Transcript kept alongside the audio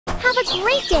Have a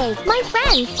great day, my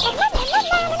friends!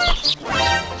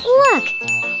 Look!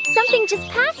 Something just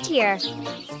passed here.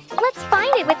 Let's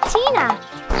find it with Tina.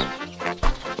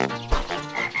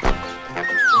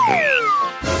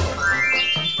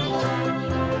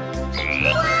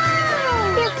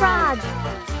 Wow! They're frogs.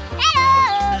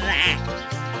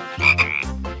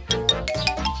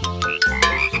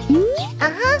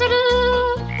 Uh-huh.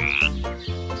 No!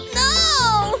 No!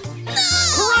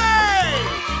 Hooray!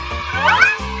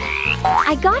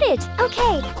 I got it!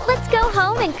 Okay, let's go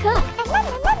home and cook.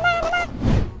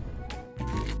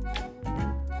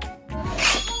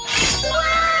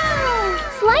 Wow!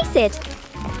 Slice it!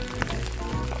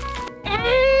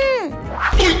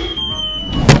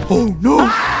 Oh no!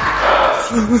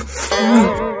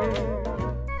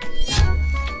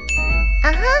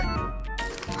 Uh-huh.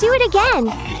 Do it again.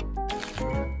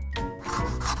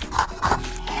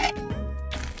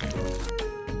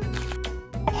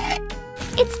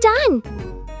 It's done!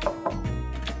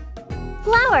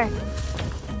 Flour.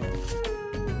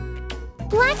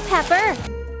 Black pepper.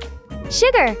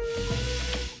 Sugar.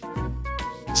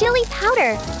 Chili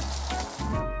powder.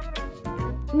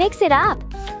 Mix it up.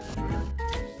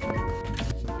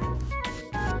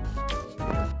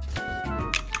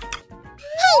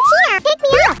 Hey, Tina, pick me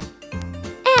up!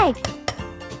 Egg.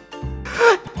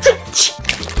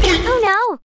 Oh no!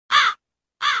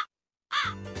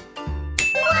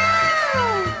 Wow!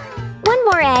 One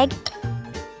more egg.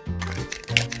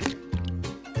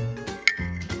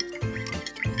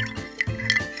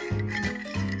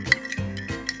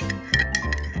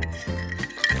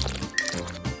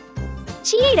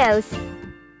 Cheetos.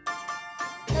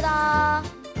 Ta-da!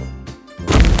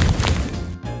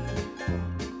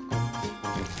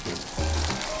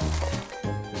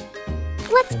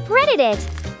 Let's bread it.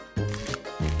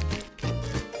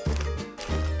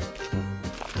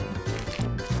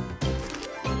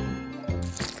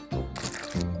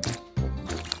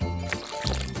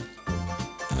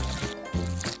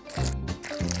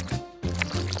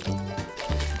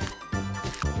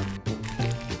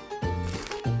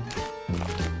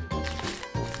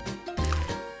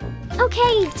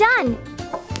 Okay, done.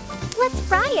 Let's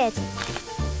fry it.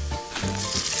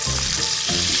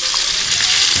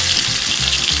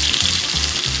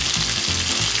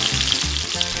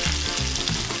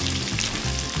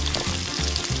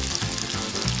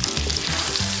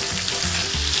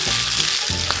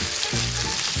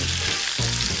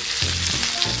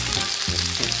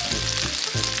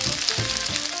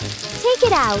 Take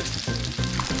it out.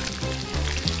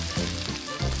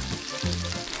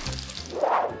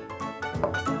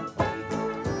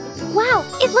 Wow,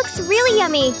 it looks really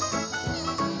yummy.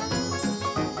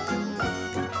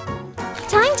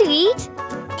 Time to eat.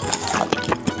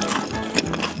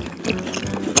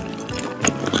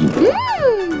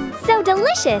 Mmm, so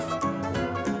delicious.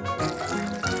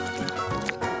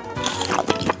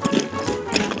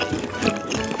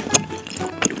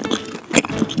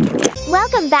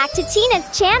 Welcome back to Tina's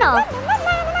channel.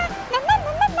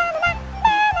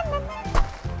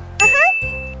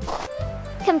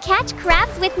 Come catch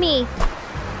crabs with me.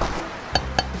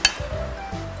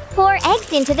 Pour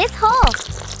eggs into this hole.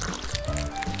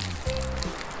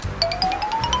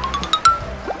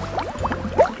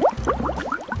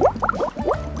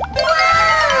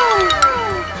 Wow!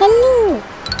 Hello.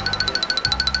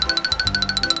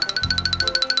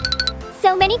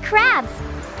 So many crabs.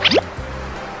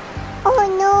 Oh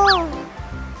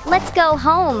no! Let's go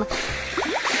home.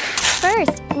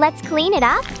 First, let's clean it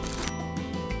up.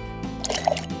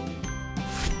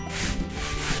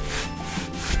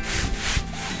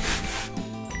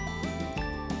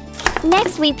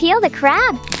 Next, we peel the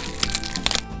crab.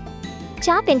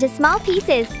 Chop into small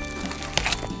pieces.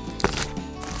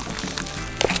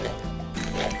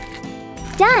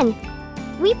 Done!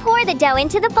 We pour the dough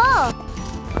into the bowl.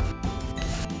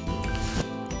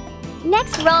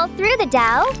 Next, roll through the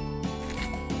dough.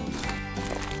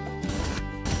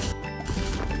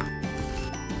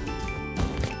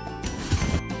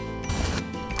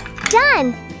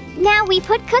 Done! Now we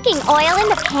put cooking oil in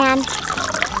the pan.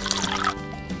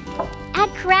 Add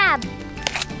crab.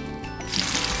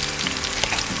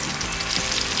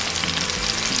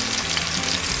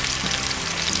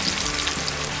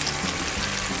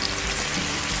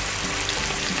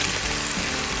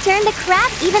 Turn the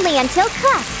crab evenly until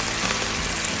cooked.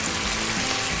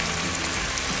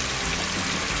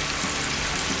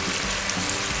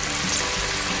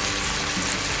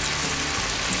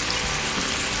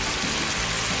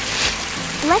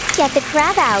 Let's get the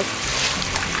crab out.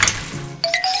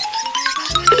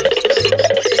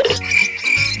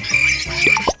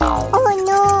 Oh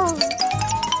no!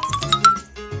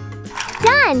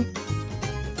 Done!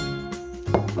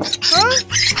 Huh?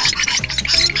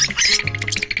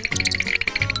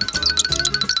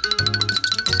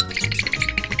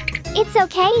 It's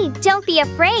okay, don't be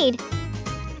afraid.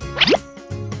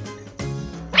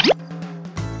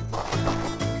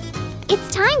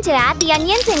 It's time to add the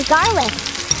onions and garlic.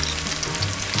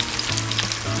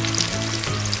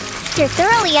 Stir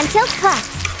thoroughly until cooked.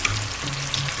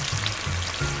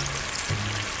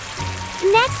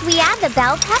 Next, we add the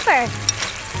bell pepper.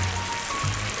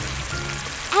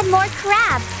 Add more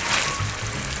crab.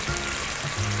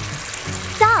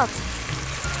 Salt.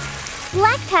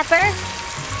 Black pepper.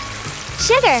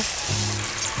 Sugar.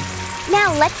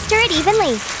 Now let's stir it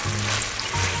evenly.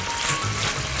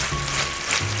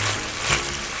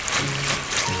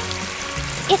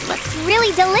 It looks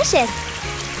really delicious.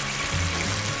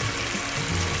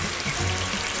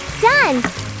 Done!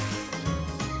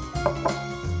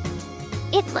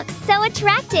 It looks so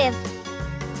attractive.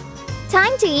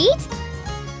 Time to eat?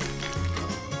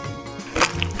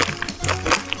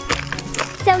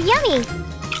 So yummy!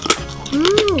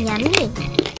 Mmm, yummy!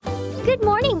 Good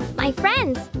morning, my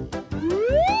friends!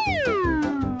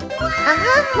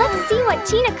 Let's see what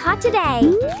Tina caught today.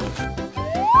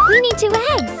 We need 2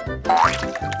 eggs.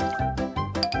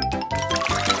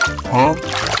 Huh?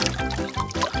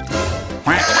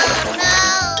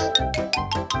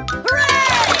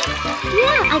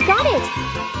 Yeah, I got it!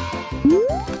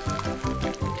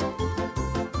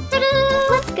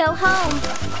 Let's go home.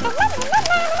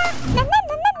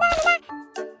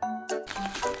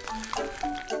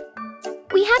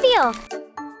 We have eel.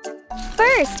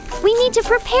 First, we need to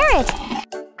prepare it.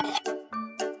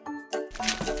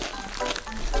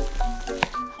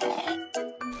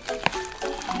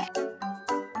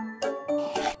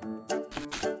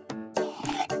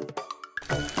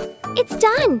 It's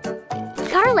done.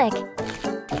 Garlic.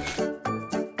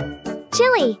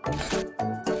 Chili.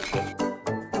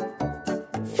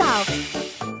 Salt.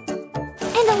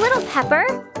 And a little pepper.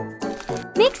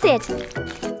 Mix it.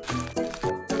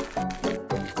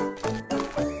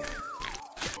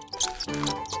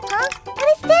 Huh? What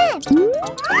is that?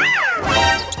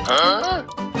 Huh?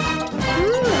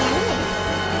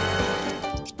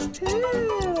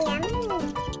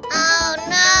 Oh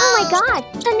no! Oh my god!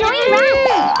 Annoying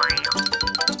rats!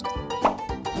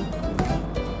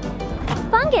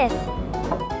 Fungus!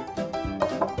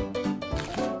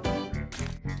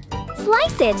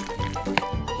 Slice it!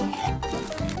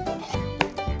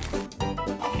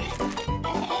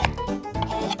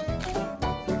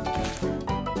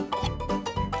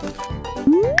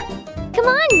 Come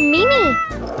on, Mimi!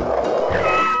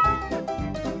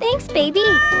 Thanks, baby!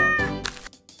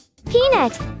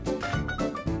 Peanut!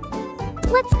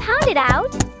 Let's pound it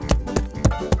out!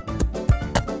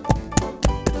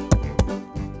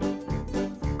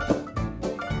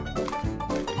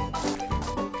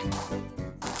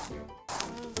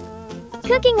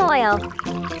 Cooking oil.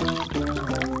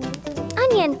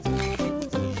 Onion.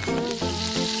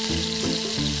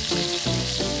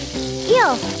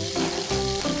 Eel.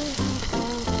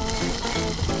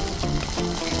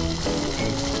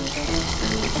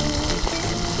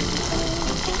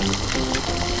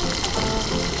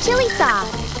 Chili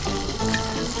sauce.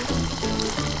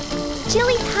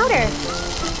 Chili powder.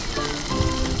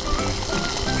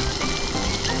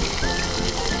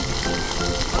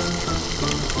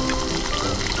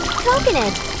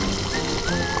 Coconut.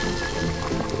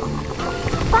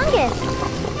 Fungus.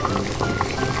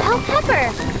 Bell pepper.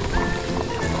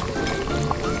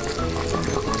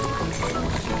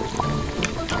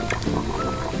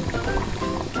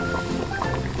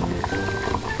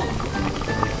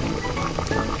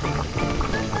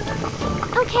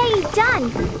 Okay, done.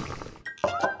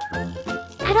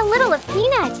 Add a little of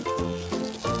peanut.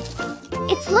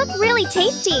 It's look really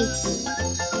tasty.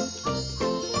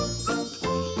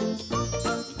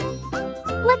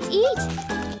 Let's eat.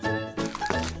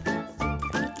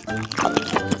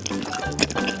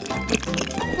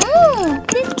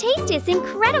 This taste is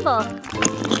incredible.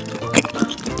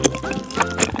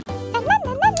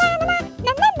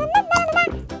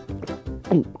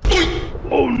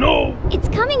 Oh no! It's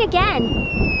coming again.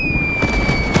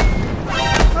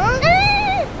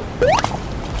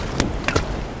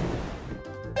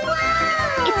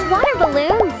 It's water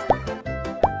balloons.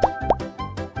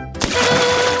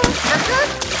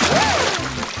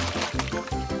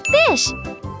 Fish,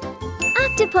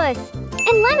 octopus,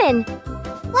 and lemon.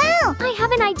 Wow! I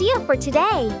have an idea for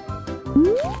today.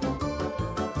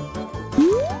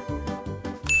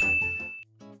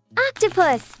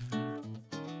 Octopus.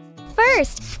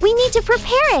 First, we need to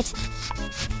prepare it.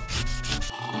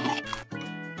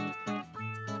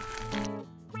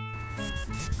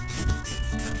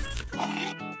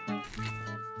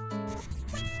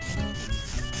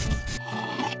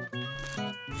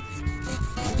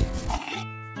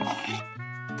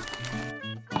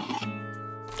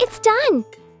 It's done!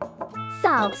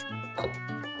 Salt.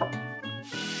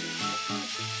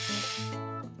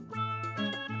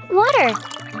 Water.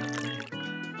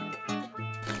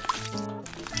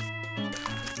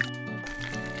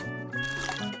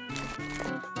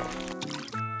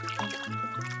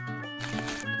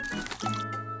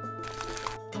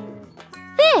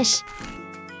 Fish.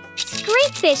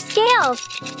 Scrape fish scales.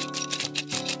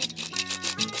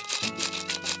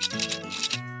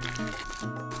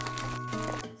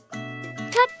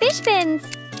 Cut fish fins.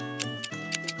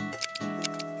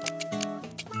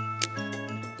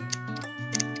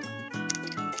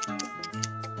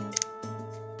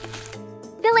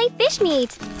 Fillet fish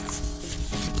meat.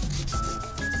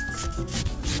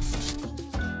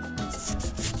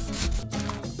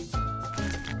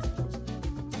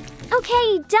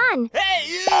 Okay, done. Hey,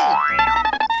 you!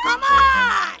 Come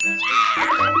on!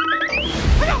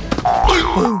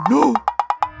 Oh, no!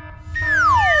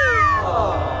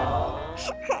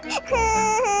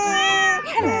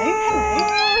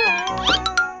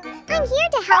 I'm here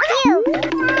to help you.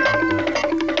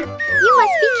 You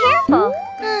must be careful.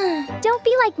 Don't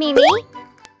be like Mimi.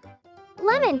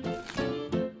 Lemon.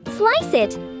 Slice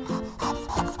it.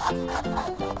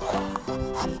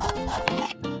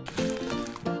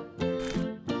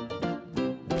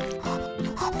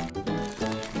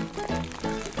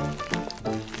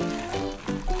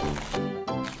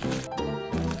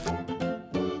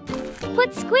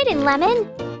 Put squid in lemon.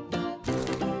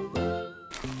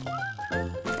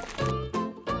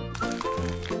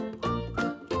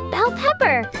 Bell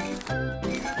pepper.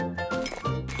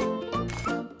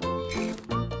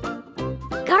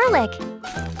 Garlic.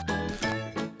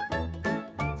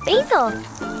 Basil.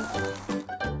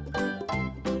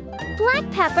 Black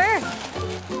pepper.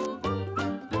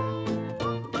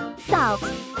 Salt.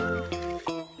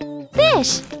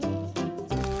 Fish.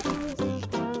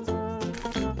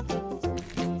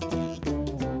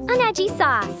 Unagi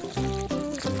sauce.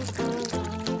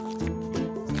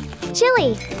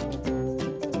 Chili.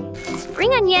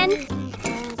 Spring onion.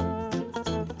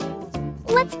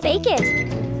 Let's bake it.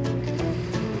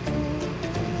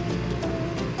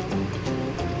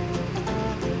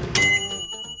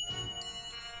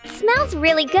 Smells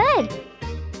really good.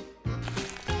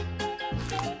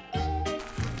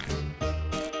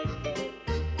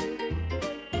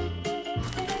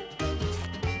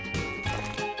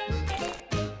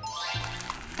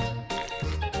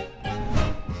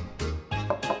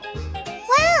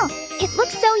 Wow! It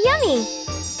looks so yummy.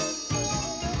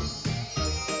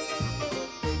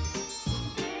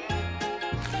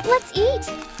 Let's eat.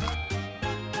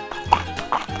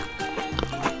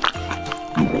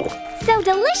 So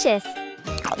delicious.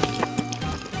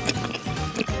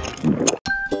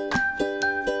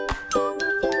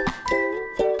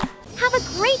 Have a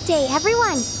great day,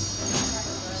 everyone.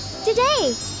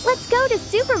 Today, let's go to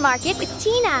supermarket with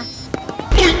Tina.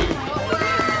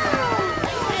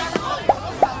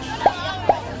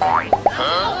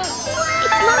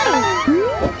 It's mine.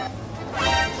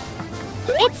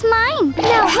 It's mine.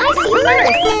 No, I see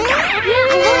first. Yeah,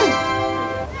 I won.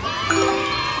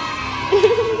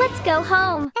 Let's go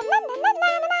home.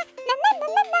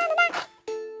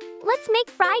 Let's make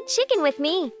fried chicken with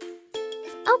me.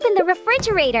 Open the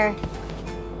refrigerator.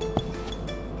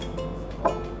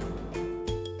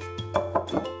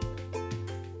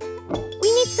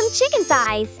 We need some chicken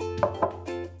thighs.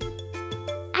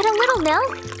 Add a little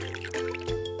milk.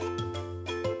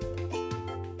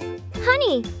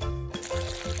 Honey.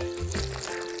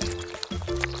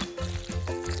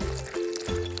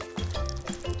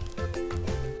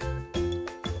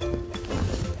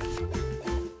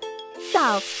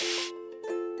 Salt.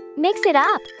 Mix it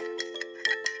up.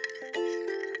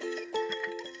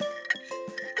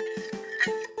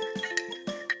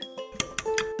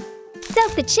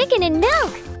 Soak the chicken in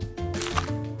milk.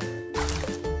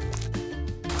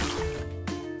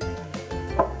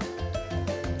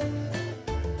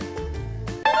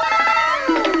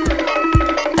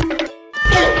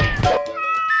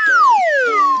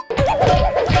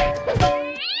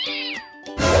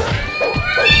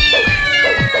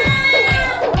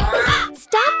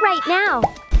 Stop right now.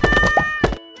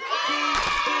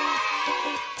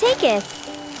 Takis.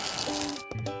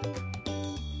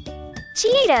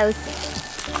 Cheetos.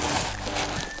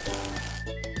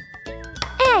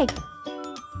 Egg.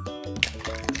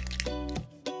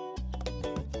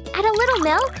 Add a little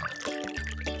milk.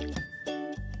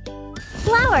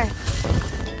 Flour.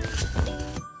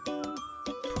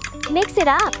 Mix it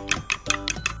up.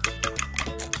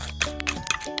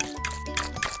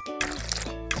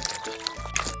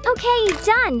 Okay,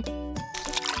 done.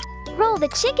 Roll the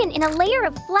chicken in a layer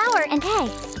of flour and egg.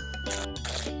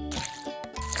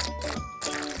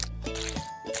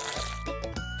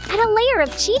 Add a layer of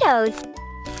Cheetos.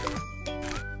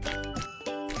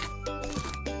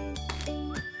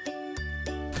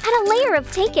 Add a layer of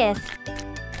Takis.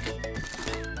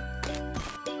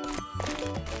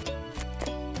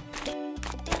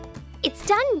 It's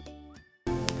done.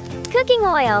 Cooking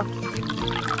oil.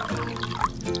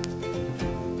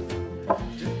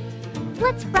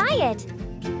 Let's fry it.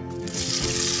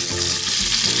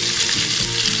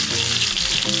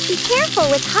 Be careful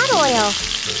with hot oil.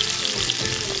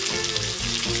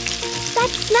 That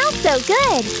smells so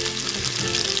good.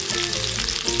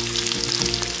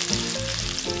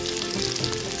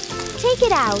 Take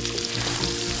it out.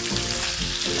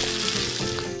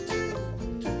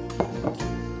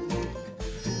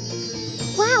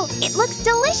 Wow, it looks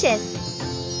delicious.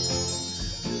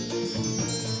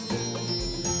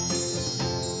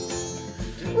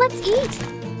 Let's eat.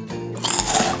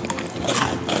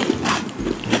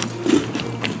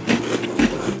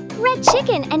 Red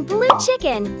chicken and blue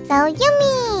chicken. So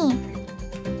yummy!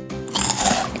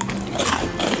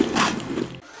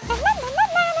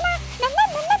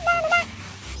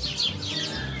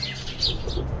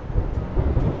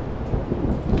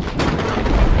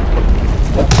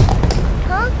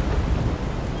 Huh?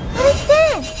 What is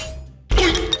this?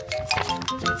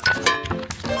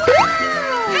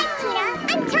 Hi, Tina.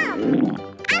 I'm Tom.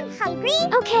 I'm hungry.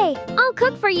 Okay, I'll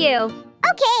cook for you.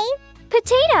 Okay.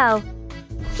 Potato.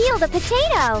 Peel the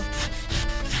potato.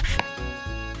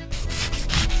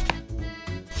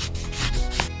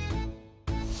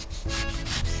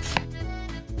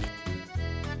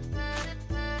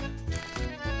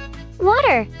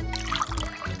 Water.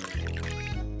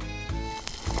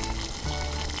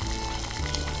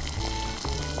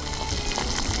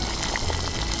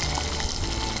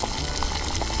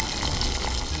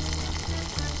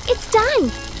 It's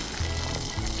done.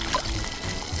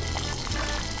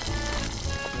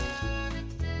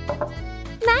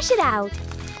 Mash it out.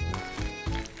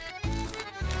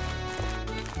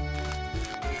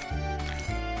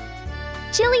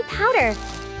 Chili powder.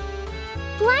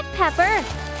 Black pepper.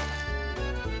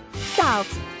 Salt.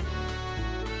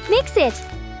 Mix it.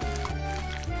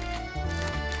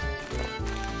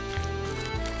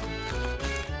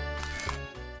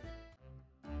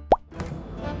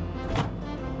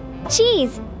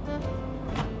 Cheese.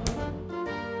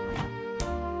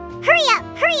 Hurry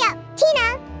up,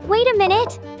 Tina. Wait a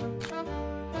minute.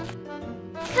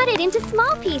 Cut it into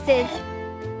small pieces.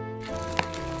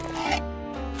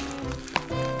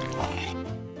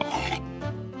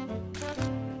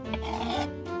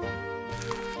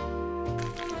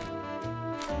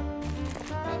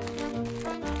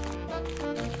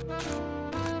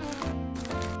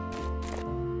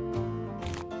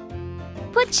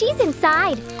 Put cheese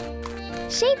inside.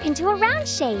 Shape into a round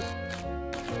shape.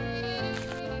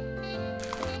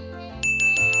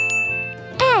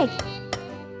 Egg.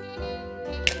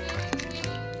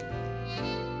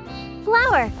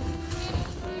 Flour.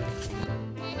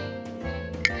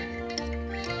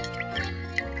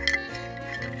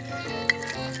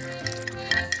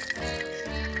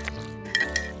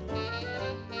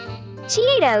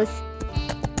 Cheetos.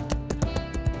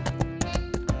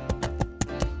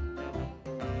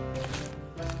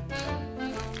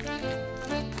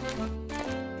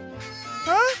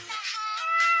 Huh?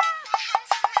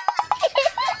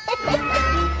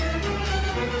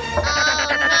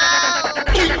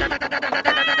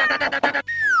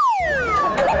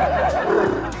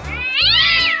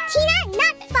 Tina,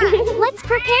 not fun. Let's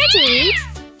prepare to eat.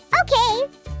 Okay.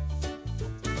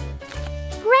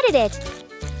 Breaded it.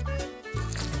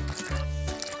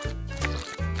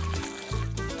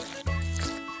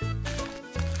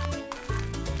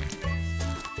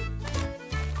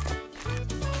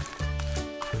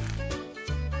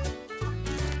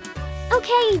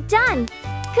 Okay, done.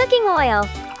 Cooking oil.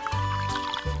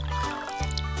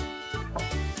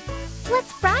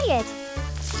 Let's fry it.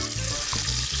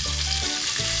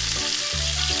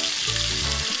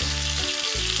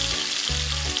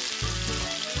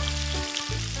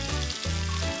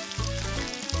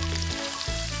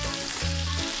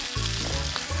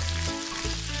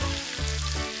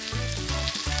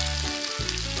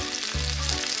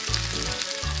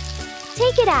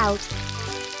 Take it out.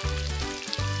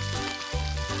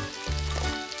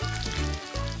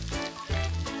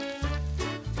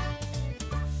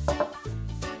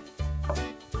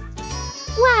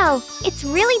 Wow, it's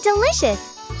really delicious.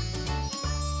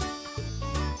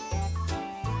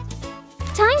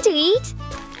 Time to eat.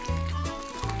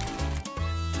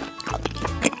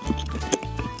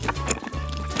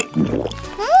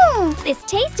 This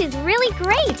taste is really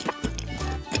great.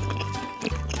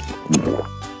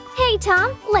 Hey,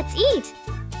 Tom, let's eat.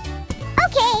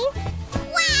 Okay.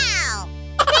 Wow!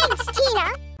 Thanks, Tina.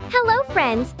 Hello,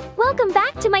 friends. Welcome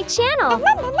back to my channel.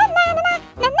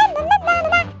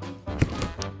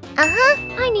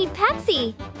 I need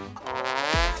Pepsi.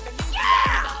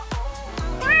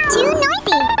 Too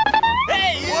noisy.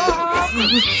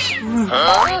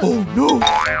 Oh no!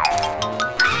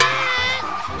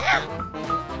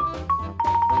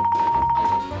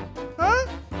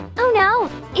 Oh no,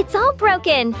 it's all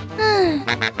broken.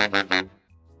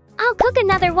 I'll cook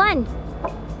another one.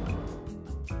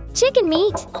 Chicken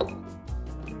meat.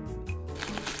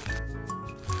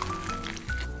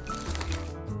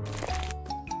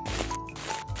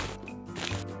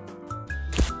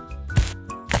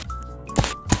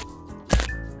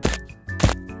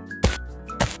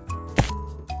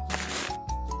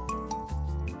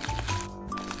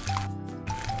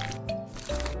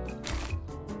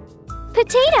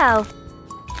 Potato.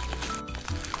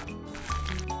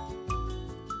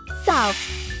 Salt.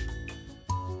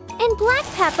 And black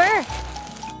pepper.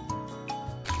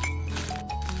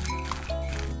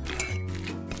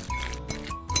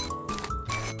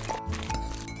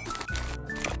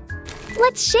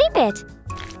 Let's shape it.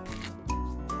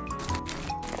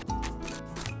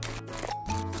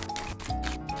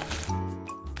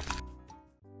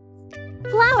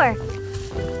 Flour.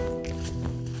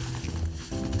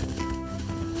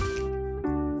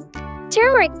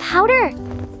 Turmeric powder.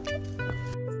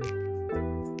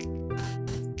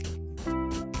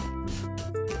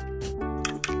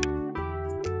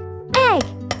 Egg.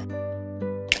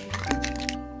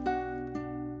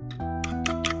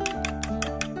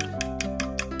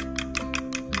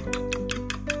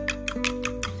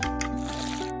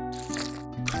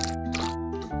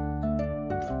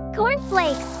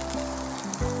 Cornflakes.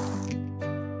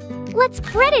 Let's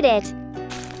bread it.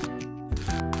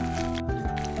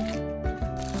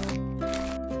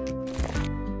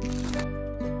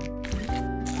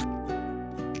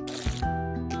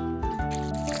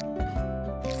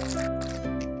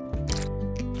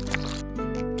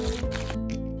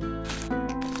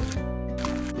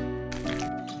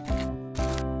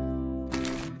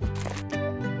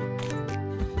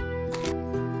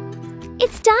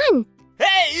 It's done.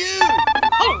 Hey, you!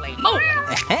 Holy moly!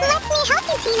 Let me help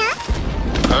you, Tina.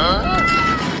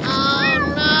 Oh,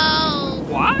 no!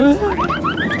 What?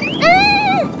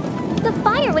 The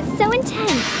fire was so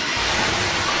intense.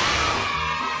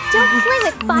 Don't play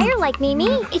with fire like Mimi.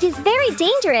 It is very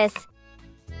dangerous.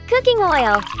 Cooking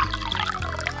oil.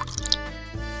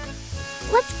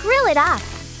 Let's grill it up.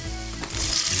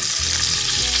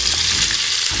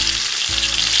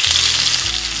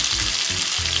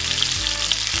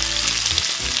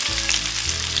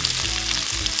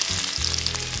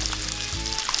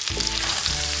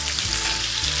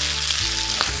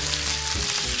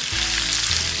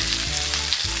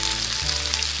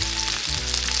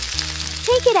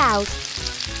 Take it out.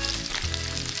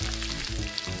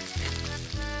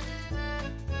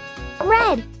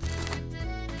 Bread.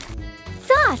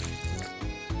 Sauce.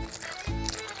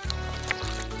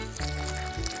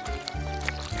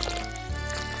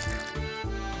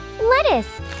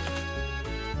 Lettuce.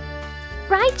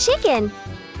 Fried chicken.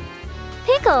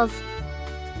 Pickles.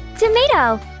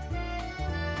 Tomato.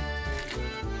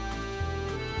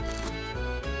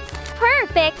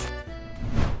 Perfect.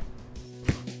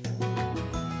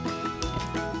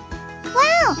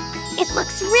 Wow! It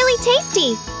looks really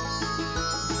tasty.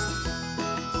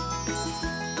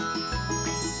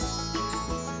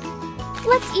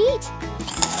 Let's eat.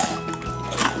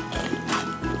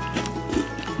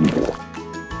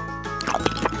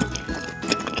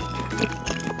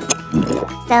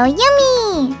 So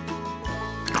yummy!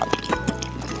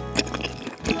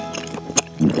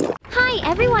 Hi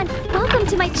everyone, welcome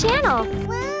to my channel.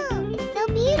 Wow, it's so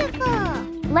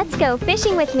beautiful. Let's go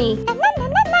fishing with me.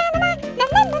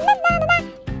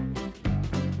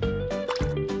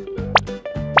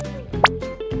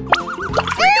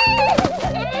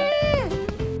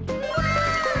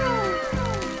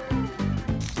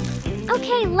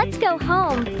 Okay, let's go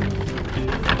home.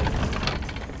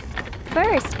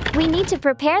 First, we need to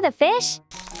prepare the fish.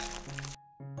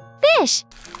 Fish!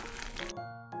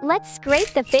 Let's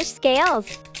scrape the fish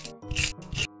scales.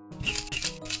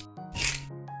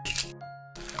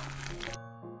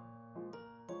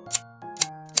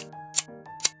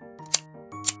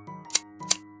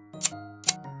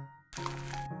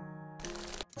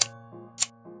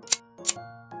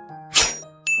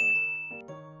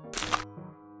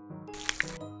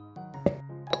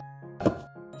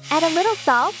 Add a little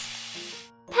salt,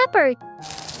 pepper,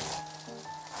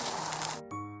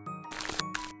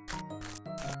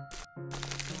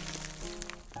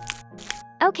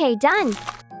 okay, done.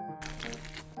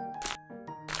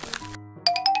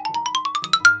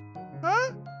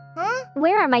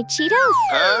 Where are my Cheetos?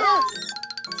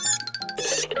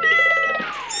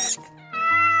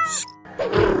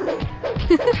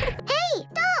 Hey,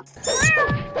 stop!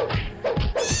 Stop!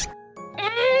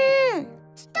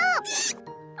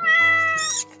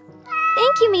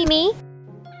 Thank you, Mimi.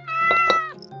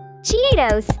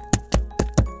 Cheetos.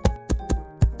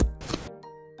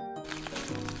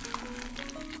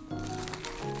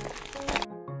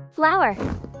 Flour.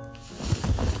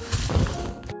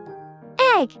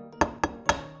 Egg.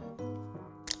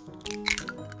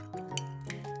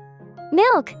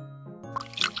 Milk.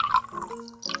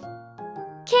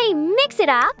 Okay, mix it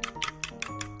up.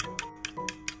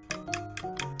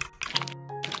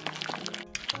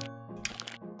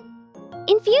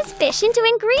 Infuse fish into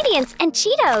ingredients and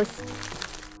Cheetos.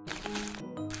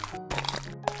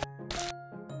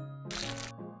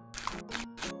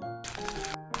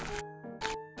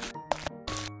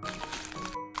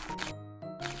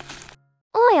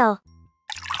 Oil.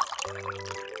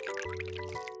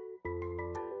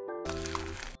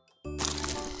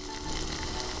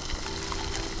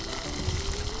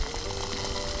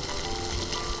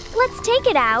 Let's take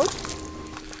it out.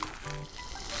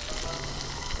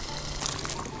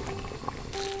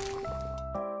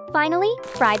 Finally,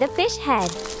 fry the fish head.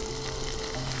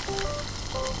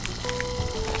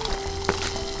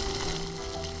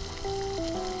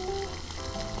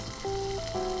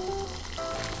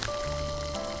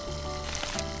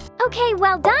 Okay,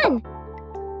 well done!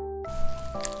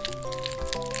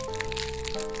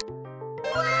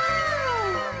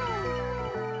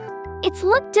 It's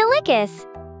look delicious.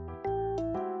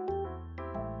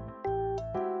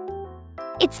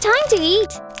 It's time to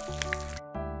eat.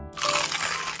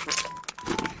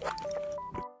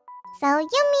 So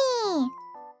yummy!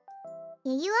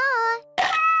 Here you are.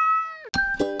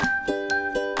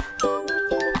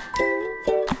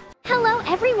 Hello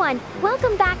everyone,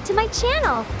 welcome back to my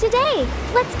channel. Today,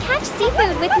 let's catch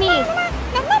seafood with me.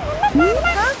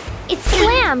 Huh? It's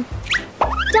clam.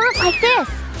 Don't like this.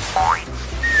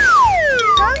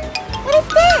 Huh? What is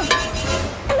this?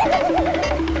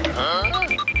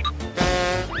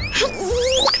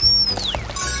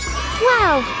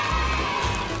 Wow!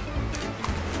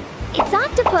 It's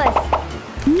Octopus.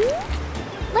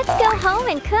 Let's go home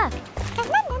and cook.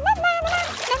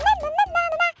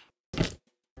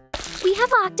 We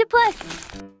have Octopus.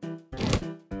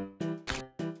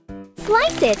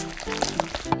 Slice it.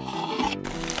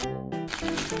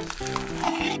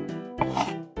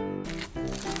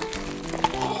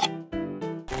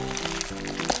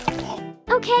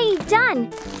 Okay, done.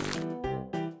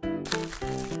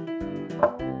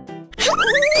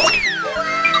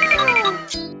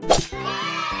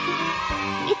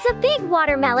 It's a big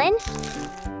watermelon.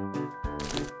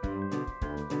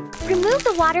 Remove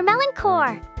the watermelon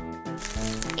core.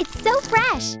 It's so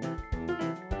fresh.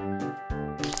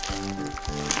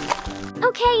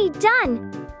 Okay,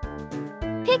 done.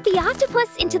 Pick the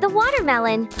octopus into the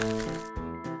watermelon.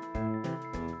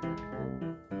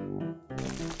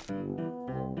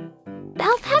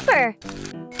 Bell pepper.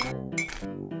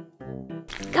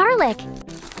 Garlic.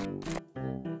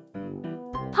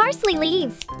 Parsley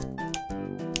leaves.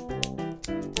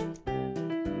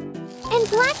 And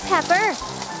black pepper.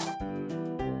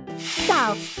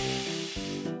 Salt.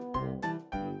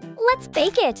 Let's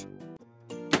bake it.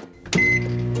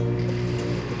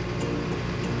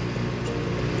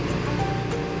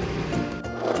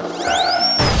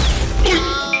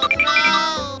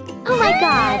 Oh my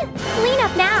God! Clean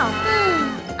up now.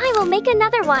 I will make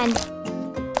another one.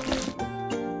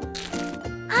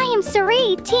 I am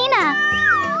sorry, Tina.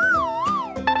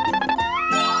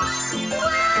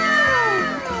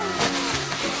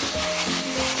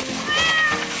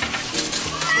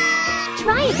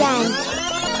 Try again.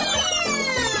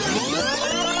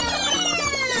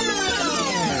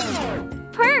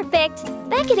 Perfect.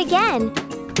 Bake it again.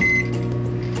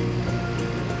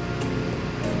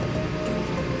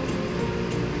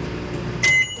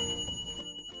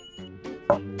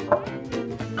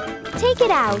 Take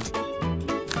it out.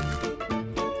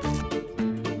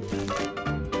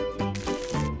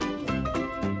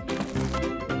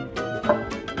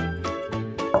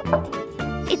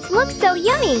 It looks so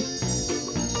yummy.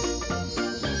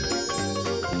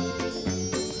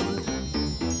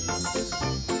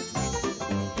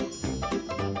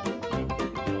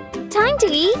 Time to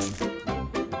eat.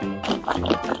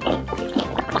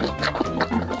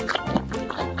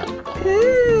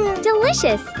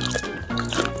 Delicious.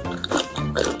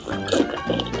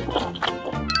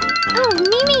 Oh,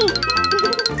 Mimi!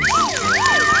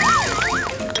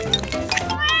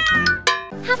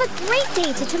 Have a great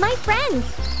day to my friends.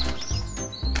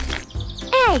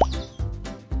 Egg.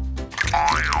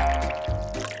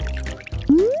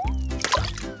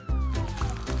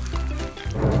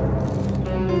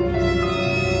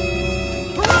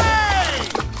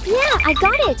 I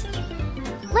got it!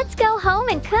 Let's go home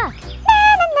and cook!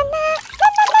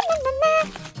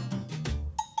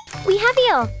 We have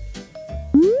eel!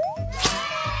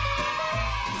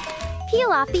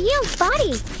 Peel off the eel's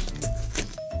body!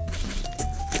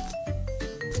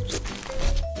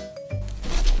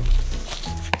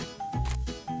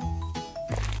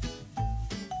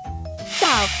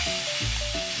 Salt.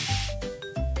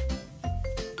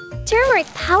 Turmeric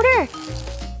powder!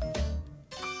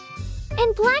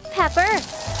 And black pepper!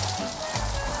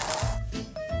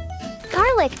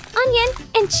 Garlic, onion,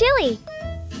 and chili!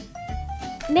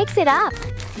 Mix it up!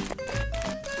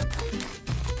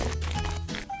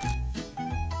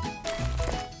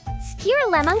 Skewer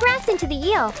lemongrass into the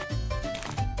eel.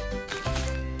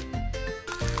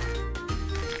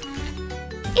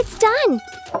 It's done!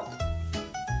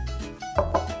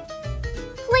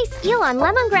 Place eel on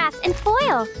lemongrass and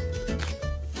foil.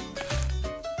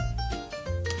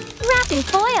 Wrap in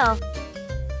foil.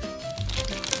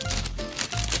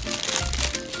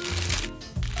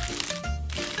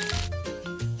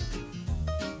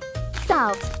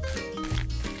 Salt.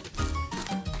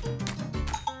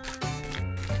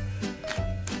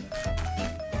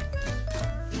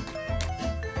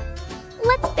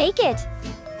 Let's bake it.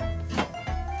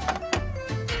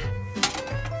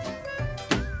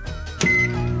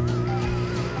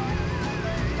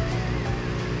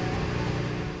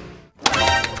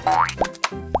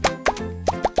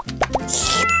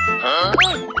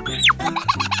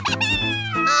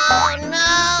 Oh no!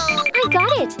 I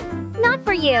got it! Not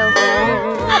for you!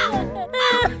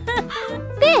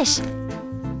 Fish!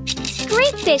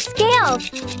 Great fish scales!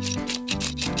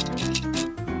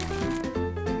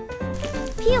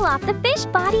 Peel off the fish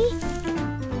body.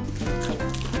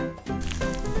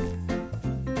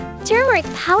 Turmeric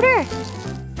powder.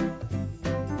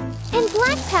 And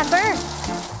black pepper.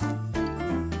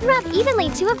 Rub evenly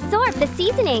to absorb the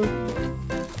seasoning.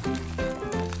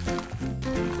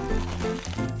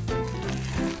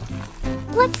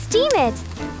 Let's steam it.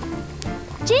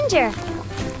 Ginger.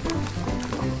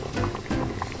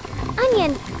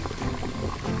 Onion.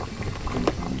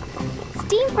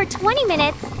 Steam for 20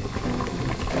 minutes.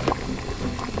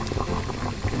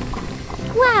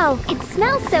 Wow, it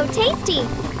smells so tasty!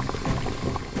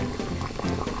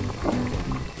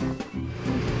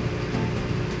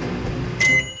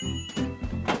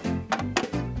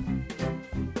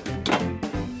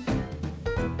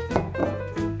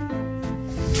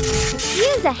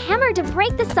 Use a hammer to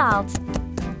break the salt.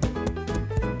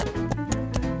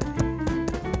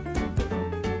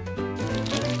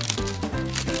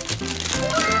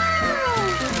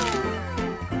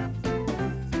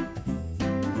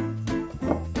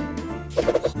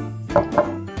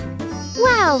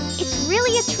 Wow, it's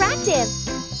really attractive!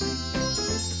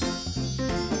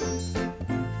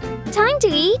 Time to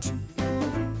eat!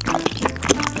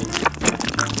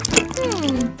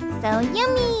 So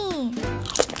yummy!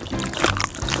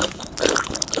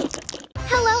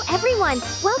 Hello everyone!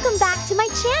 Welcome back to my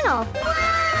channel!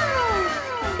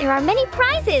 Wow! There are many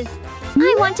prizes!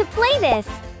 I want to play this!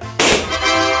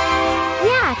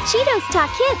 Yeah, Cheetos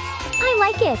Takis! I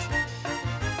like it!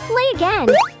 Play again!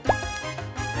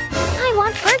 I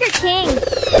want Burger King!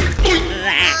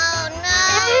 Oh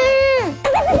no!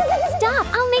 Stop!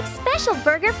 I'll make special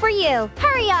burger for you!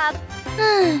 Hurry up!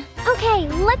 Okay,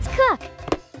 let's cook!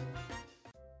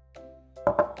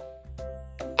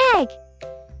 Egg!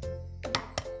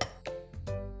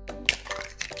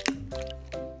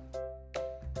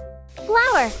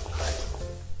 Flour!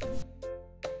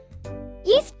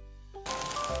 Yeast!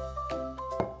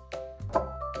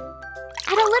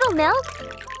 Add a little milk.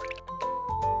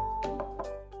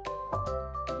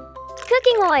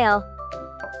 Cooking oil.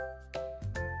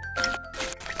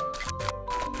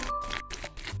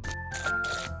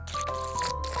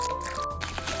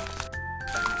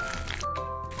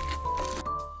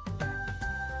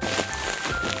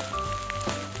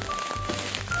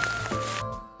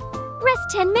 Rest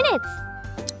 10 minutes.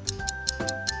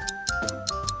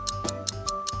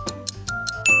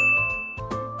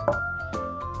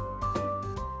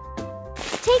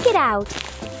 Take it out.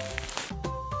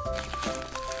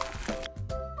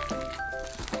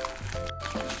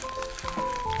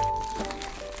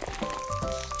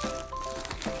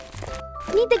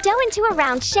 Knead the dough into a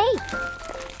round shape.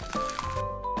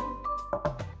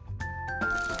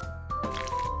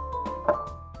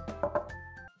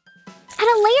 Add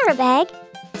a layer of egg.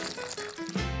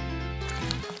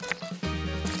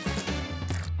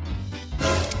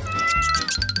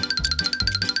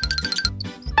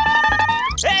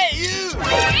 Hey, you!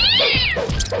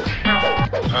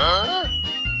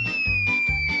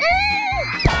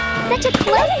 Such a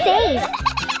close save!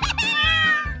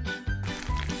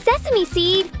 sesame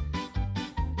seed.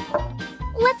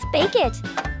 Let's bake it.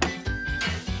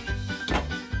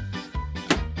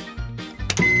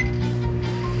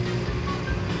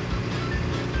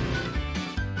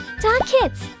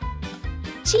 Takis.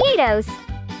 Cheetos.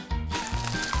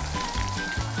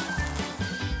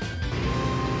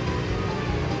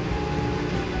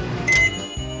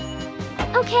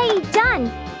 Okay,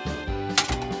 done.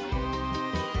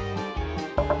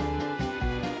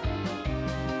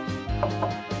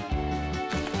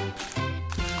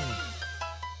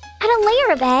 Add a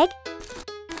layer of egg.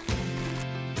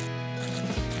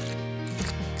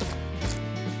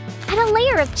 Add a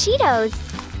layer of Cheetos.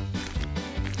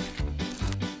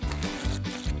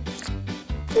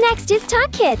 Next is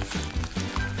Takis.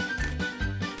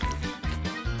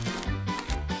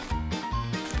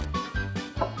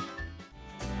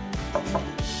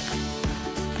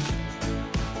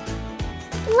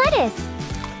 Lettuce.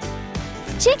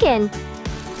 Chicken.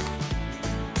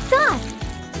 Sauce.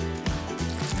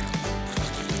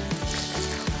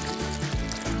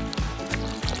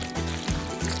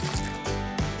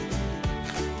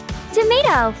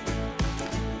 Tomato.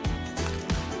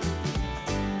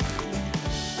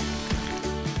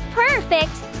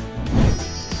 Perfect!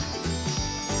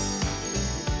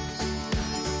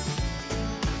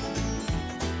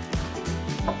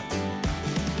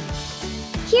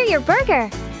 Here, your burger.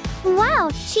 Wow,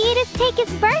 Cheetos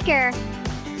Takis burger.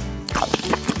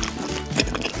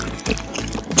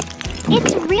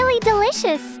 It's really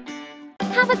delicious.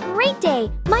 Have a great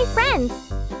day, my friends.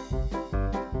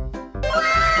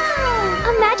 Wow!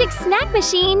 A magic snack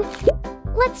machine.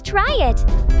 Let's try it.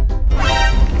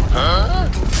 Huh?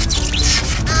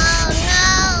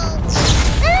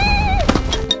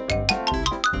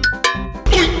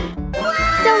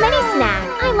 So many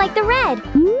snacks. I like the red.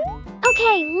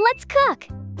 Okay, let's cook.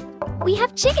 We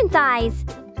have chicken thighs,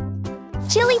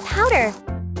 chili powder,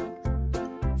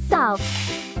 salt,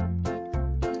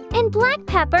 and black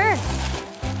pepper.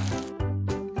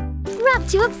 Rub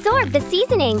to absorb the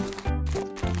seasoning.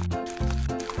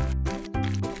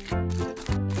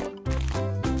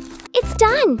 It's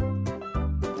done.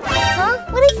 Huh?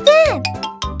 What is that?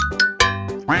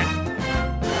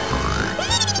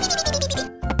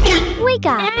 Wake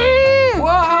up.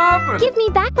 What happened? Give me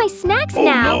back my snacks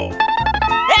now. No.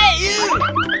 Hey, you!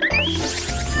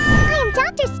 I am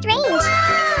Dr. Strange.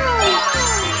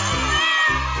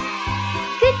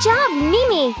 Good job,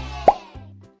 Mimi.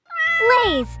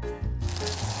 Lay's.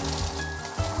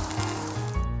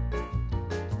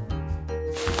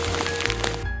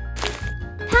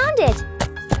 Pound it.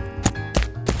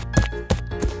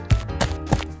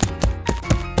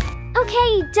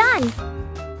 Okay, done.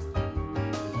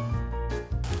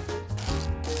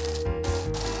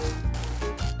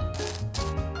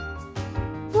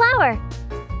 Flour.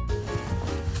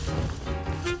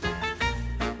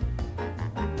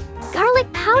 Garlic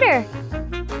powder.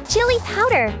 Chili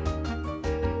powder.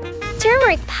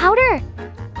 Turmeric powder.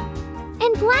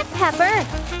 And black pepper.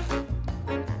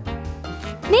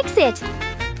 Mix it.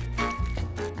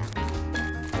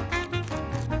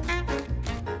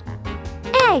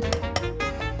 Egg.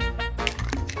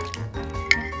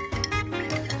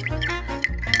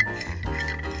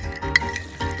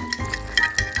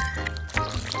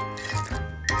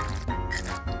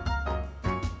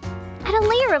 Add a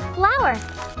layer of flour.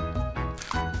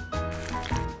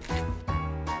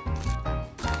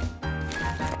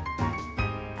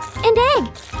 And egg.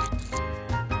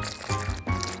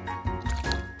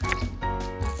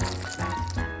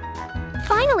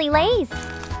 Finally, Lay's.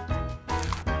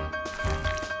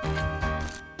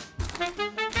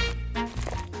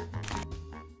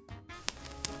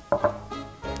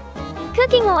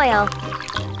 Cooking oil.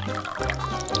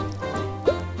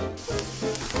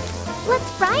 Let's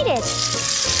fry it.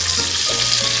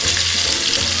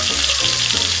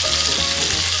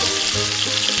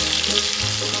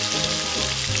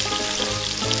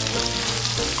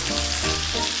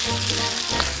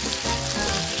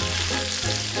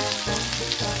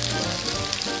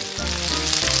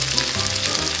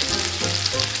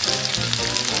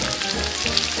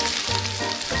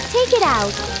 Take it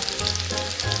out.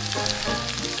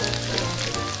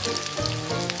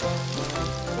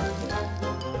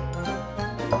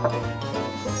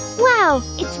 Wow,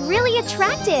 it's really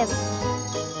attractive.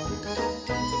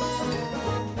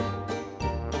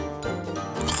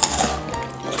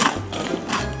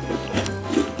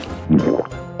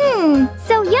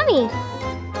 So yummy.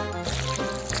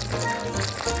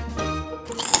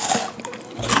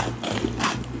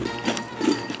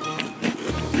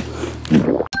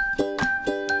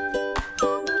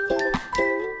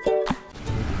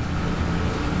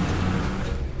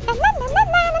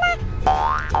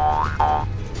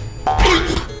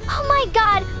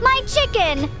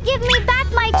 chicken! Give me back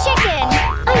my chicken!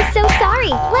 I'm so sorry.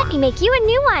 Let me make you a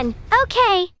new one.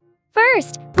 Okay.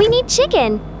 First, we need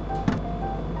chicken.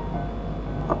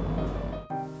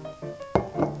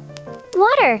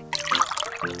 Water.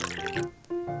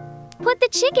 Put the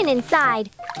chicken inside.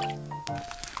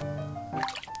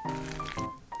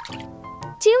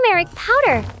 Turmeric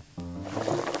powder.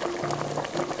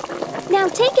 Now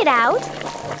take it out.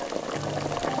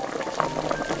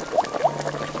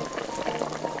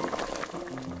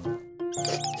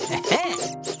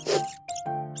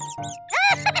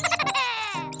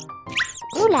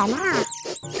 Ooh la la.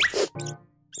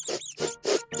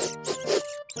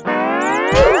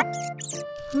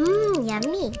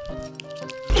 Yummy.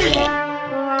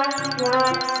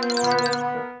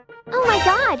 Oh my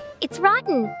God, it's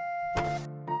rotten.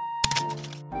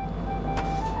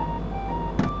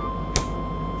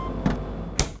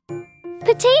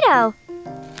 Potato.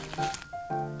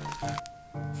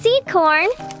 Seed corn.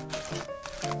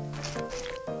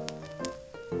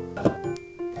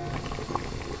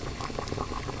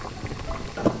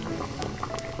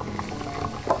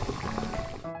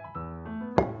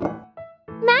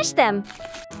 Mash them.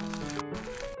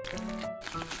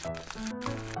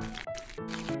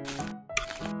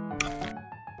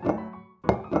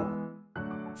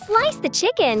 Slice the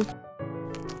chicken.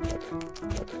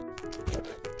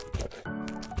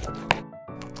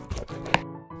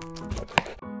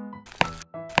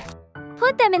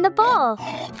 Put them in the bowl.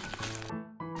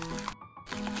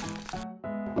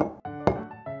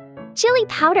 Chili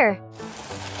powder.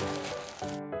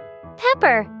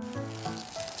 Pepper.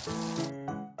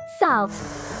 Salt.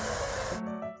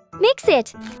 Mix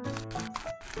it.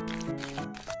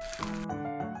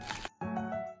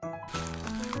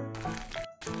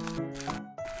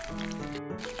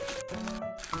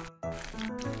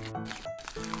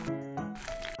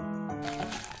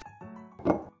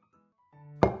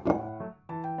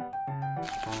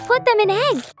 Put them in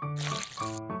egg.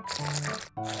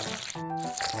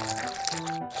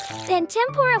 Then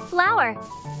tempura flour.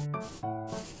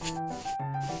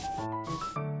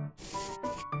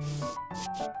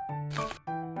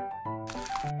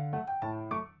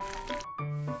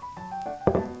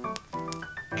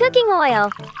 Cooking oil.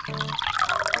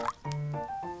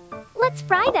 Let's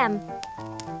fry them.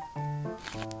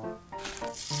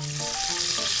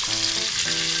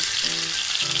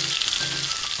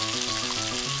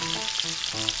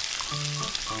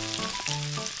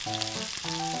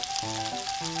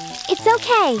 It's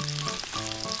okay.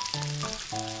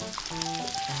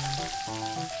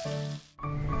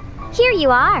 Here you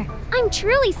are. I'm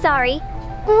truly sorry.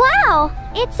 Wow!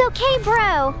 It's okay,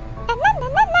 bro.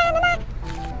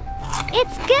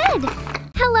 It's good!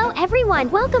 Hello, everyone.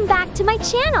 Welcome back to my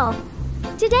channel.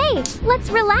 Today, let's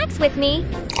relax with me.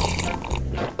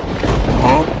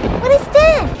 Huh? What is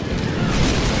that?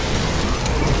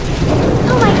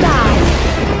 Oh my God!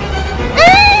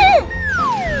 Ah!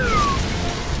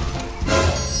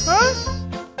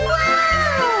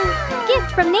 Wow! Gift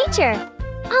from nature.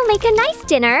 I'll make a nice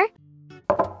dinner.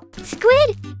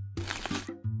 Squid!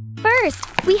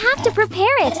 First, we have to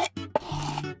prepare it.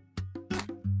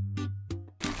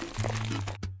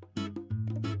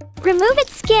 Remove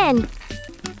its skin.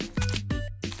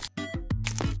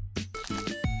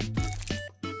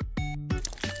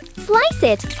 Slice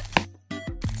it.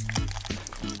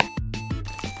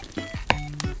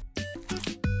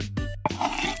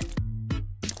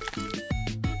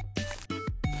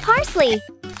 Parsley.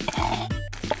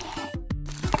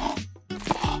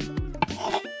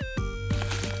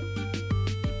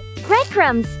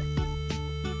 Breadcrumbs.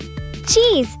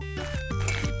 Cheese.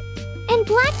 And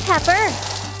black pepper.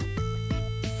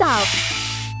 Salt.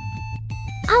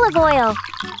 Olive oil.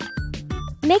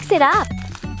 Mix it up.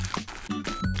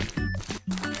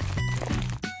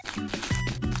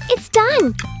 It's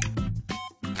done!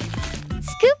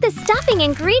 Scoop the stuffing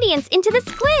ingredients into the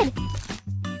squid.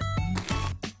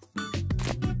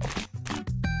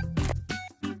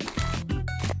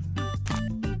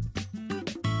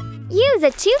 Use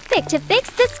a toothpick to fix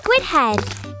the squid head.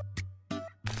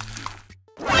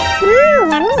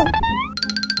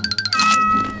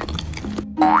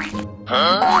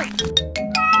 Huh?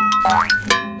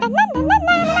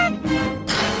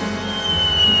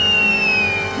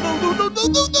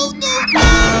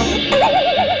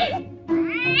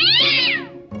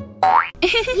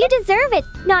 You deserve it,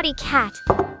 naughty cat.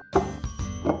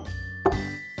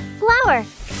 Flour.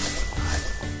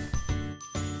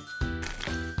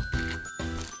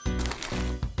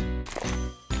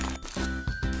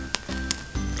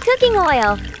 Cooking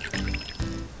oil.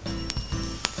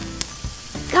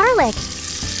 Garlic.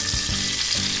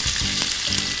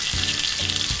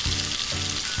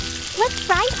 Let's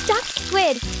fry stuffed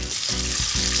squid.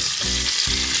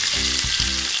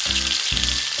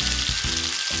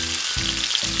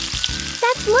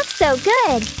 That looks so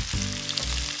good.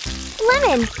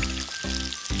 Lemon.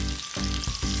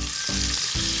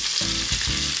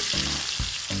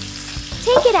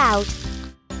 Take it out.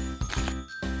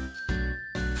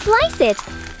 Slice it.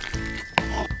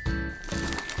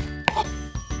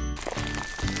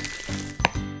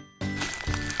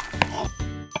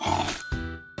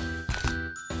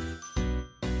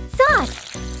 Sauce.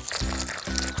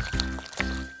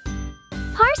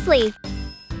 Parsley.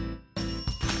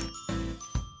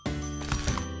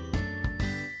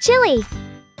 Chili.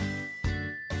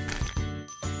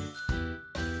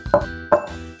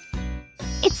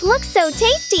 It looks so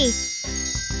tasty.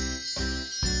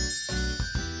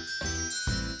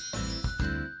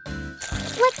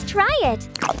 Let's try it.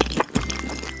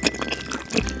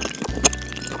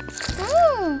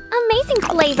 Amazing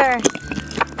flavor.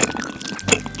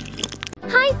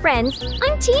 Hi friends,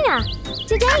 I'm Tina.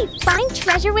 Today, find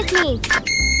treasure with me.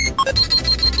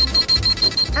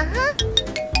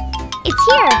 It's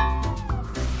here.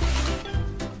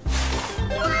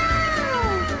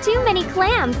 Wow. Too many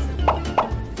clams.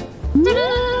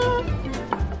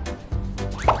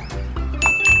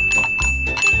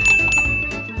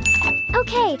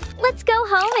 Okay, let's go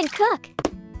home and cook.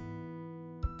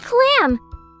 Clam.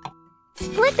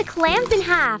 Split the clams in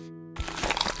half.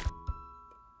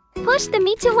 Push the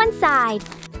meat to one side.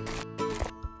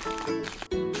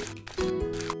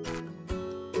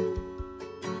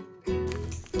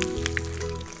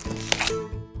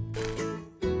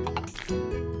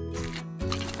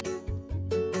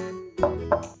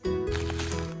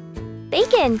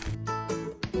 Bacon.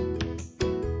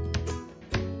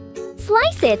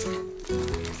 Slice it.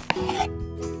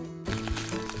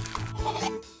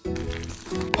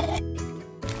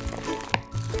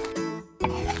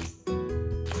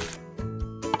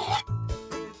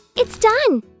 It's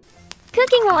done.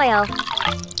 Cooking oil.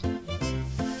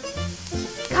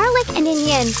 Garlic and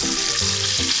onion.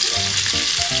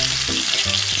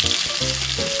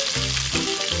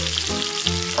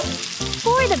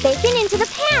 Pour the bacon into the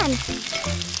pan.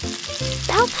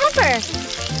 Bell pepper.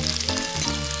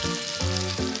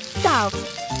 Salt.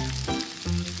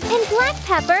 And black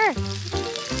pepper.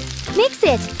 Mix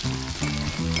it.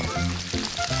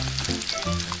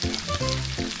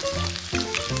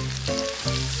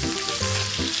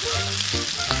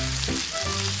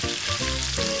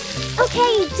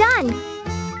 Okay, done.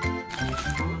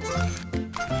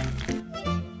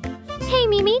 Hey,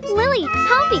 Mimi, Lily,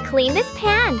 help me clean this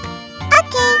pan.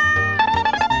 Okay.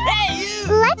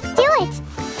 Let's do it.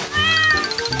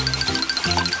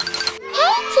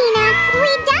 Hey, Tina,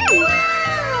 we're done.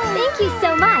 Thank you so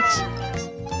much.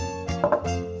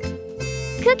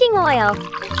 Cooking oil.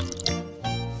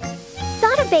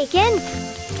 Sauté bacon.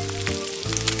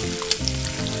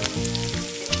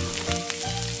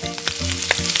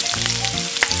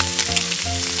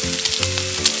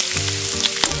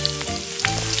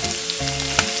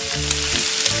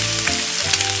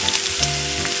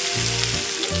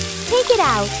 Take it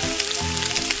out.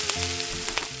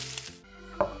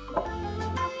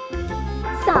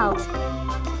 Salt.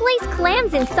 Place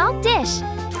clams in salt dish.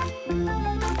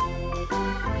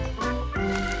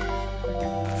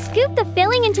 Scoop the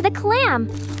filling into the clam.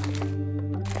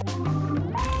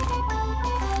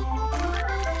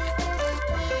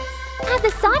 Add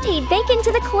the sautéed bacon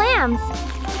to the clams.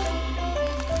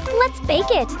 Let's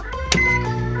bake it.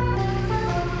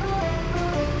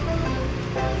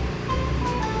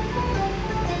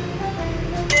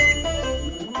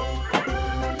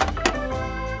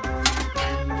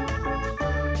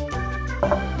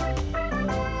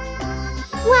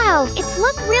 Wow, it's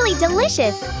look really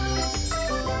delicious.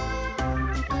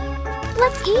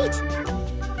 Let's eat.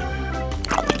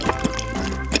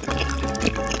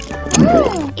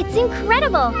 It's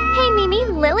incredible. Hey, Mimi,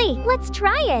 Lily, let's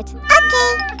try it.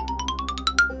 Okay.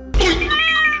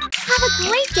 Have a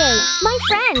great day, my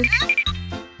friend.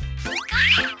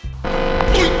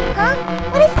 Huh?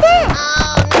 What is this?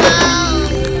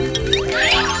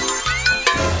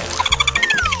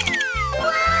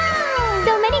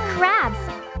 So many crabs.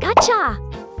 Gotcha.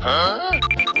 Huh?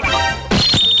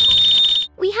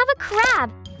 We have a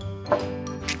crab.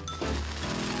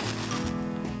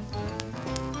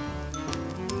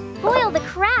 Boil the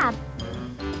crab.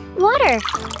 Water.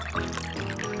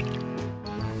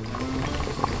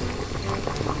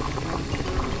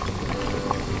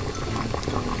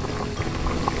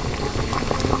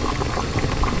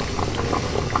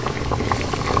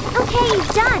 Okay,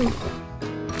 done.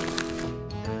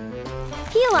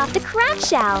 Peel off the crab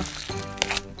shell.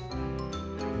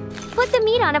 Put the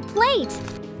meat on a plate.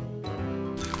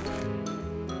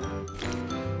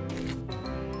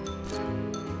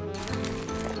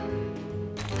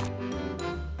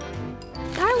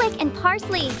 Garlic and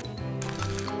parsley.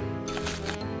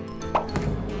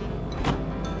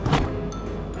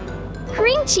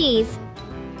 Cream cheese.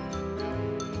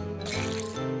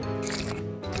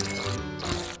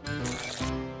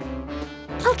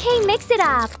 Okay, mix it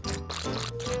up.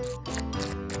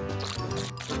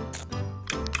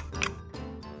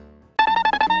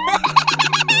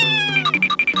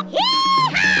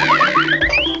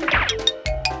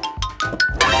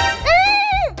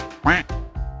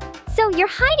 So you're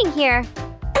hiding here.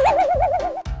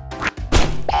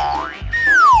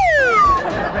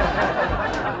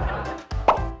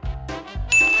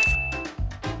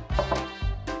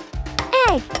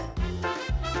 Egg.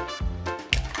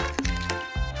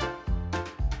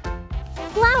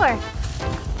 Flour.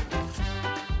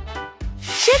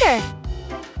 Sugar.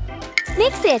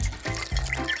 Mix it.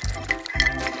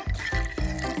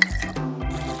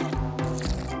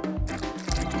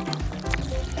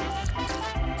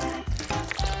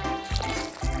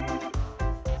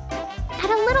 Add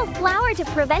a little flour to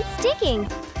prevent sticking.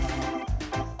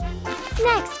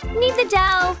 Next, knead the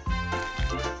dough.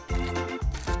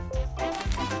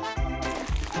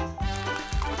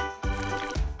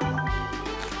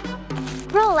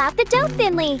 Roll out the dough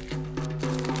thinly.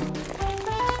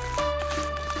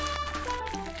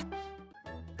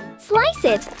 Slice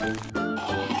it.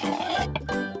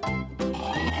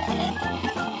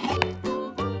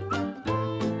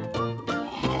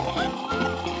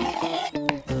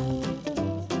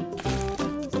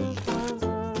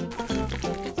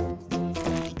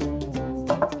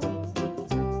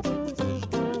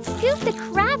 Scoop the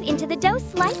crab into the dough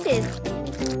slices.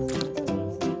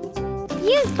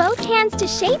 Use both hands to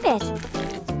shape it.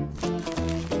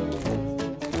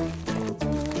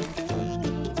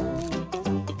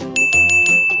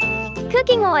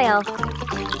 Cooking oil.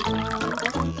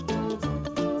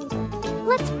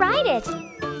 Let's fry it.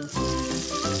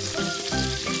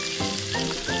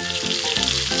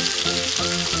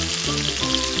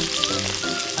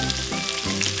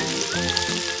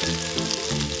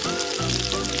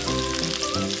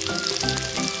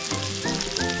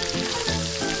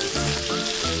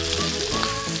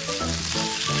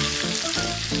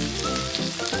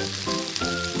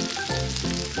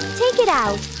 Take it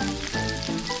out.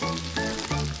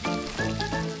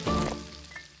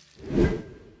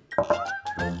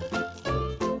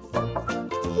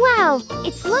 Wow,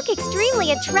 its look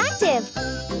extremely attractive.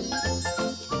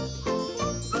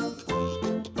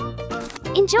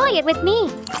 Enjoy it with me.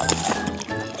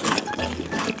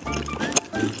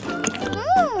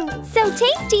 So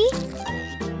tasty.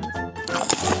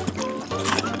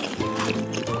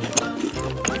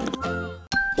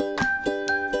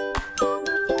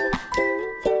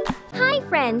 Hi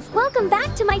friends, welcome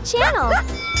back to my channel.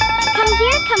 Come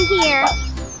here, come here.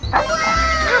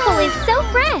 Apple is so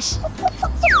fresh.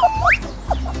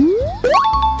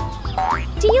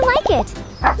 Do you like it?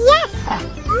 Yes.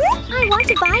 I want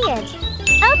to buy it.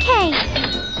 Okay,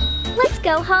 let's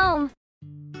go home.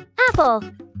 Apple.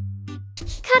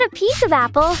 Cut a piece of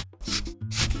apple.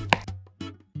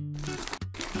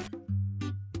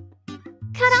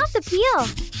 Cut off the peel.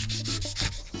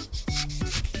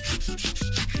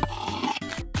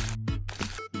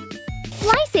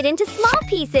 Slice it into small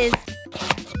pieces.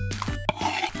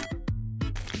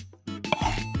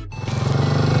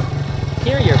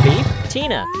 Here, your beef,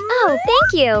 Tina. Oh,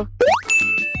 thank you.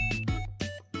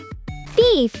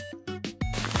 Beef.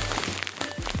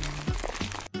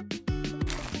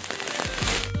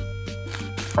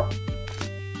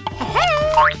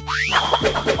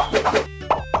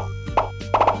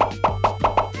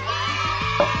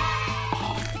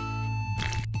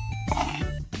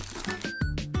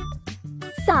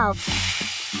 Salt.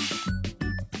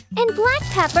 And black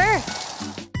pepper.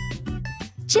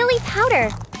 Chili powder.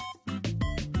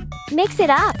 Mix it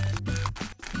up.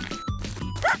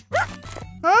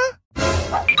 Huh?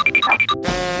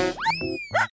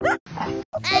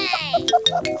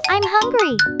 I'm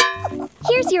hungry.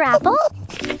 Here's your apple.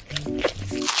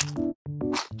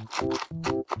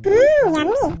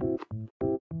 Yummy.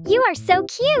 You are so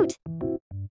cute.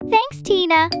 Thanks,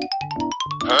 Tina.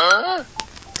 Huh?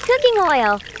 Cooking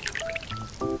oil.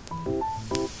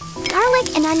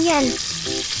 Garlic and onion.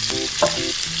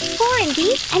 Pour in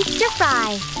beef and stir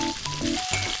fry.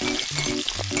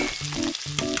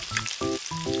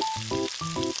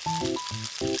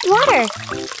 Water.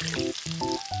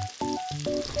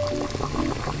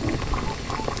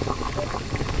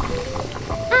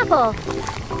 Apple.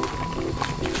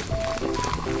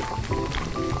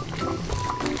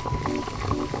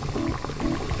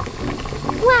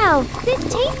 Wow, this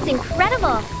tastes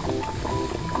incredible.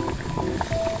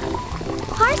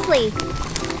 Parsley.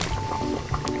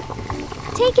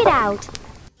 Take it out.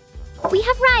 We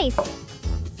have rice.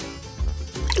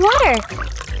 Water.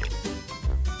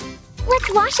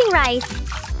 Let's washing rice.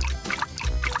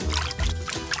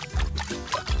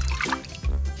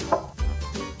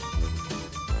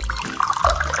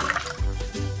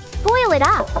 Boil it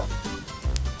up.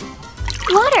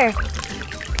 Water.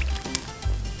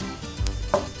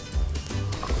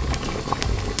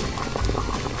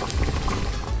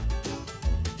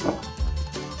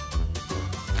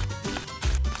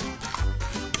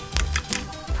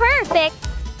 Perfect.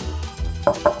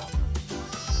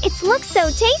 It looks so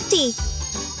tasty.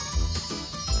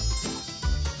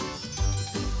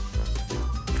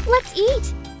 Let's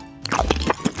eat.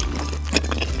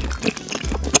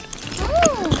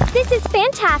 This is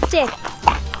fantastic.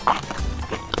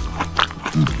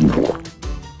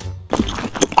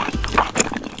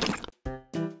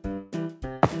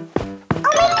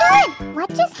 Oh my god! What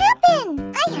just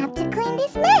happened? I have to clean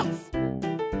this mess.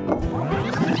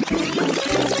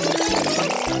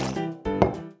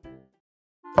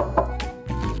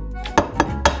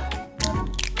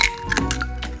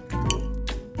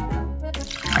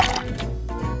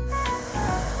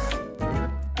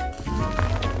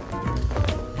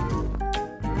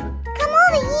 Come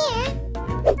over here.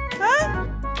 Huh?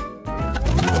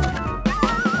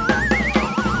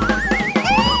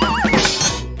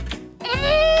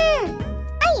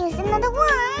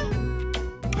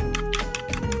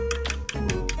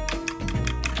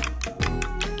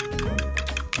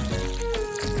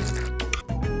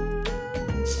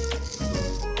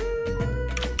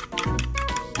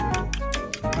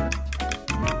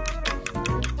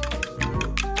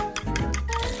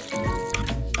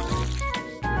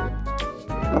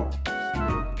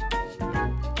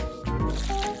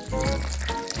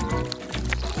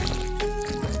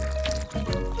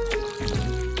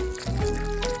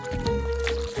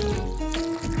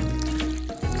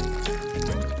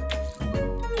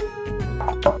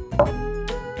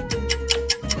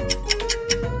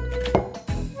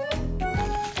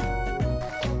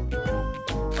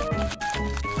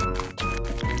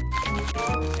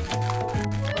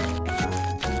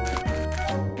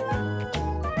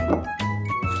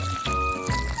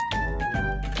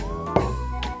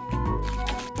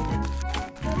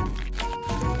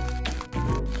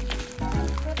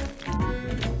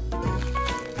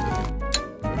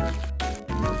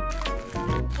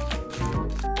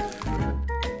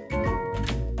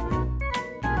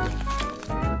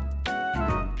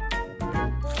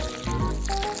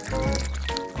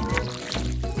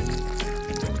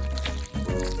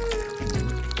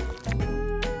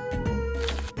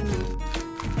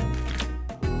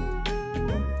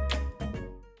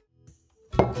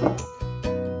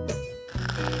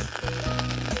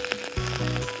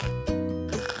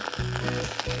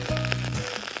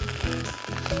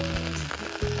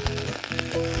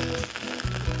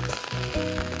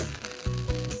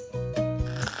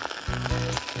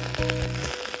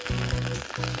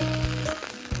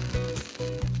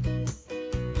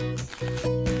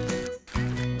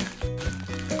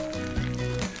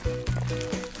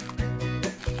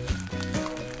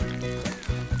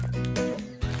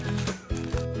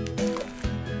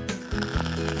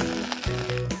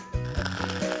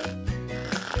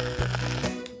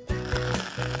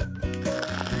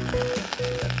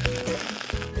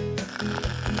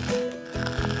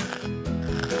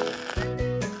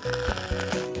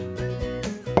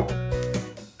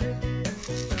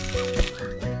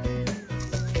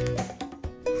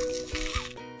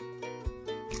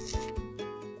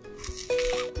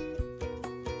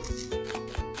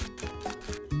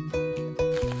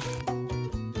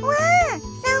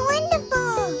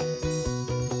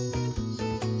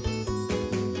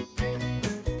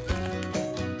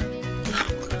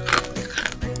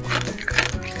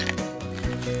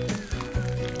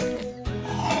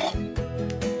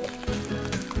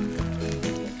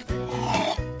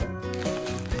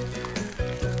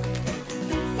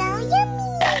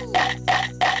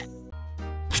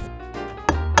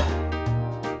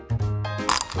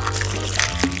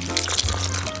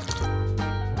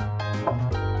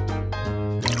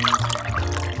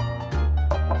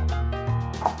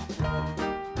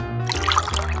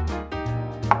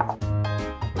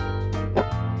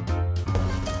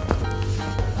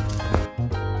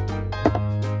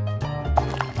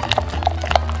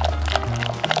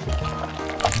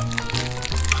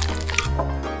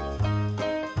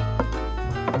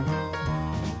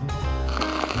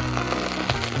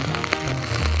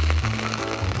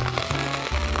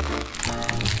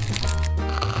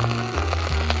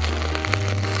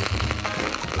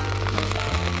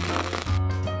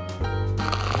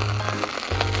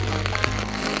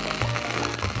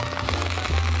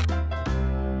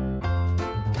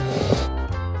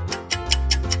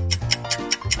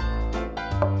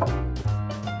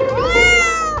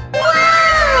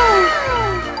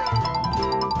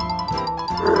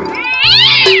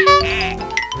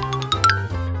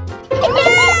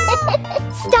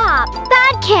 Stop!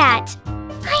 Bad cat!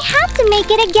 I have to make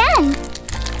it again!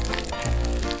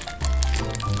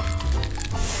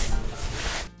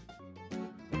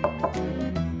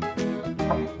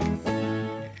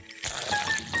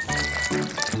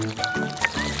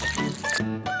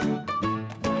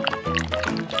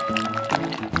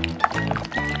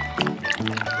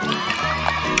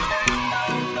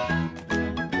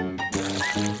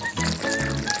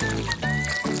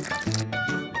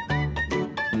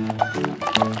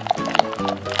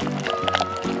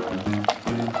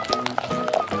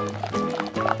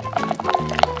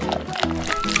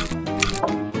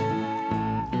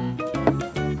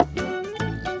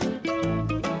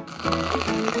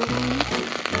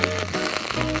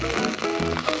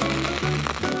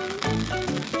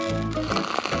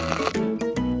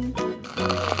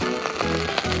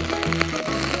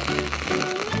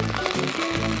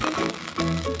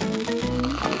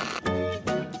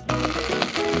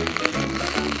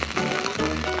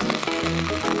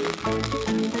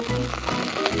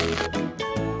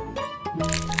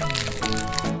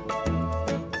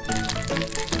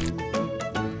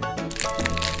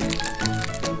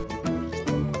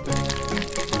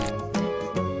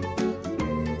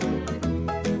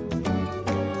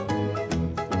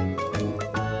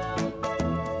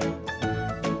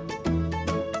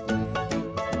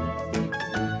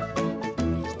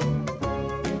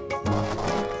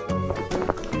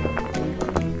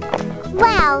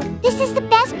 Wow, this is the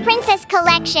best princess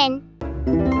collection.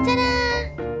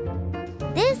 Ta-da!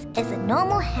 This is a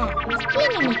normal hat.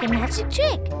 Let me make a magic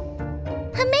trick.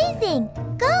 Amazing!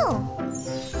 Go!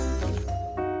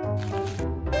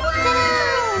 Ta-da!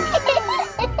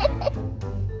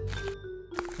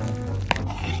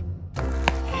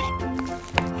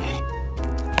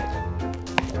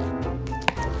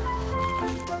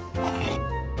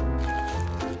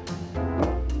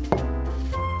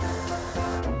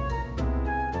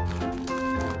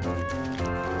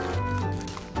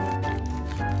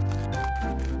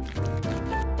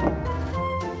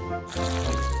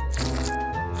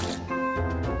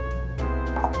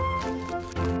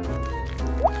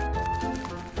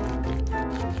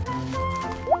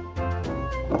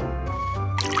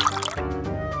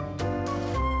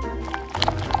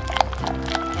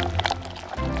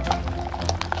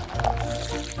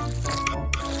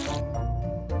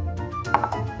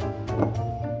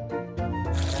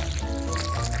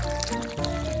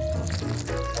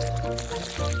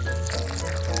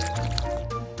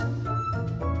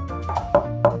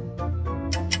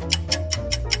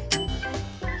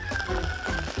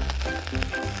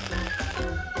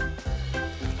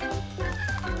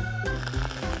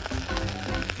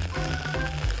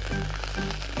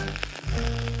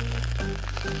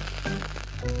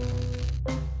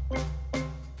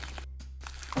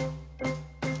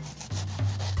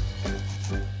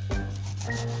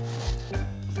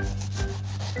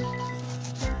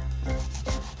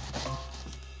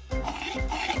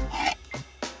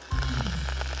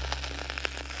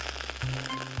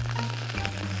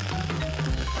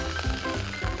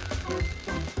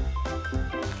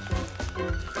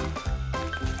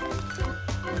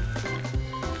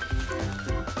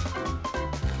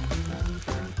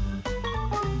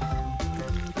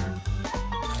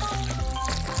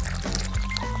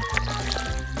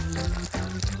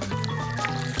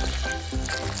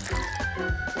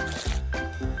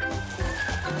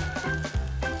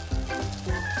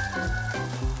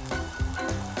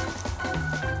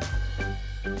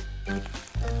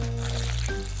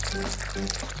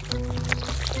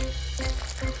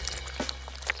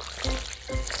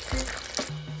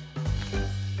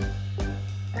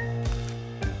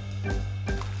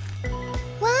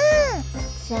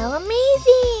 So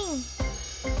amazing!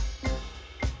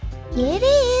 Here it